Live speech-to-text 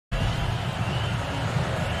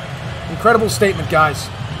Incredible statement, guys.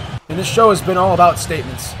 And this show has been all about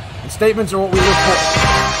statements. And statements are what we live for.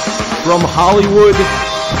 From Hollywood,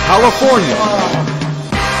 California,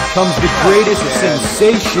 comes the greatest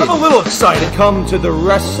sensation. I'm a little excited. Come to the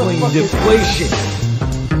wrestling deflation.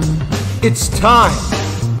 It's time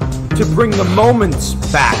to bring the moments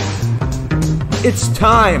back. It's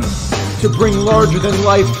time to bring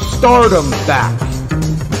larger-than-life stardom back.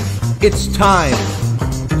 It's time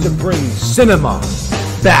to bring cinema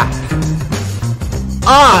back.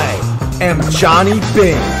 I am Johnny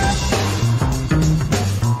Bing.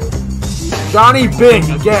 Johnny Bing,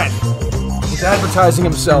 again. He's advertising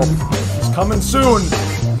himself. He's coming soon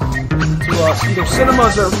to either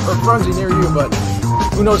cinemas or Frenzy near you, but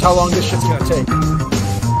who knows how long this shit's gonna take.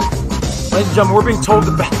 Ladies and gentlemen, we're being told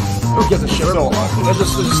to back. Who gives a shit? There's a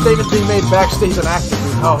statement being made backstage on active.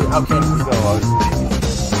 How can we go?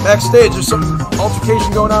 Backstage, there's some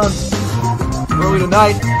altercation going on early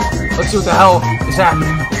tonight. Let's see what the hell is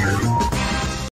happening.